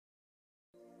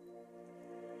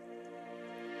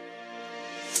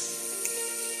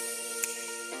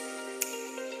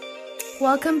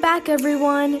Welcome back,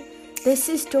 everyone. This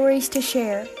is Stories to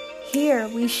Share. Here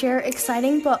we share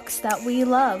exciting books that we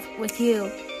love with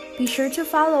you. Be sure to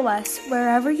follow us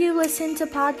wherever you listen to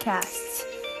podcasts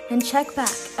and check back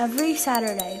every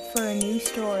Saturday for a new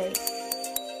story.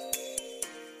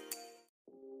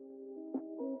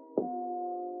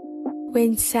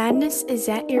 When Sadness is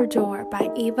at Your Door by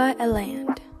Eva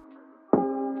Eland.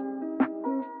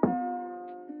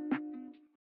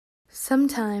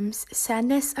 Sometimes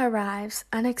sadness arrives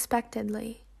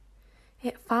unexpectedly.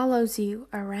 It follows you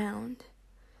around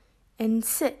and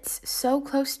sits so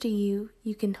close to you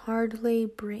you can hardly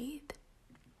breathe.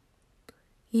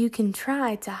 You can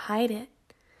try to hide it,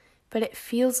 but it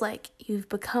feels like you've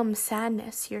become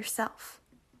sadness yourself.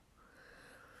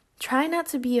 Try not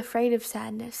to be afraid of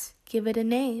sadness. Give it a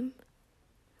name.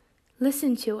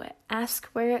 Listen to it. Ask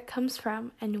where it comes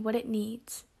from and what it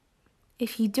needs.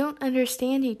 If you don't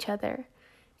understand each other,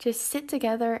 just sit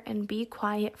together and be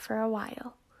quiet for a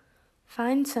while.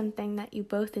 Find something that you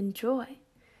both enjoy,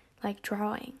 like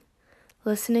drawing,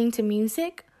 listening to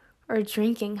music, or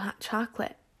drinking hot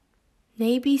chocolate.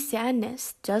 Maybe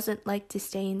sadness doesn't like to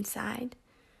stay inside.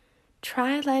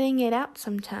 Try letting it out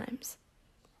sometimes.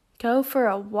 Go for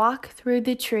a walk through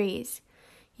the trees.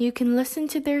 You can listen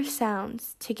to their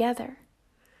sounds together.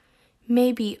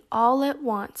 Maybe all it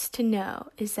wants to know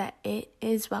is that it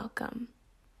is welcome,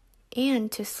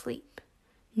 and to sleep,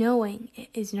 knowing it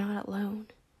is not alone.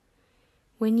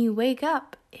 When you wake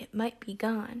up, it might be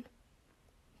gone.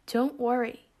 Don't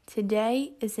worry,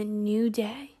 today is a new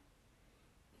day.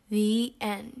 The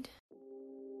end.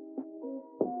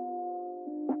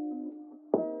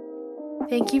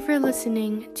 Thank you for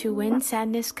listening to When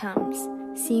Sadness Comes.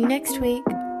 See you next week.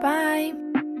 Bye.